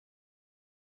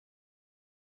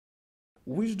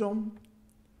Wisdom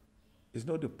is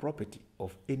not the property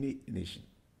of any nation.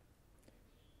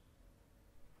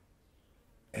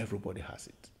 Everybody has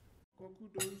it.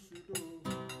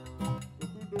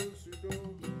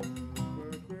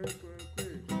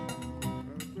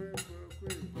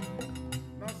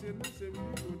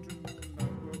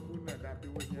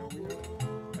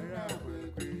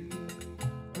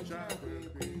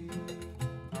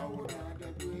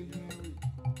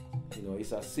 You know,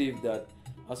 it's as if that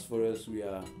as far as we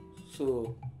are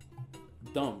so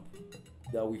dumb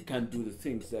that we can't do the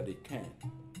things that they can.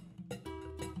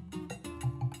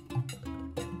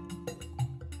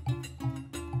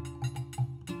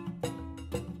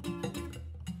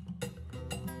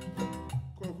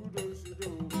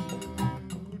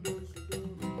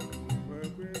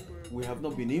 We have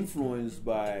not been influenced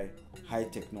by high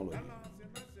technology.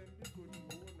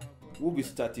 We'll be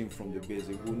starting from the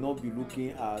basic. We'll not be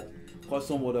looking at what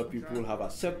some other people have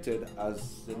accepted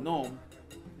as the norm.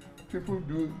 People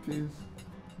do things,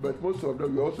 but most of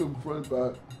them are also influenced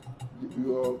by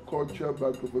your culture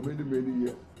back for many, many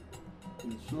years.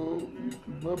 And so you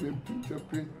could not be able to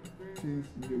interpret things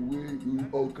in a way you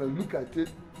or can look at it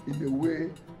in a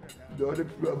way the other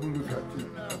people haven't looked at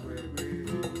it.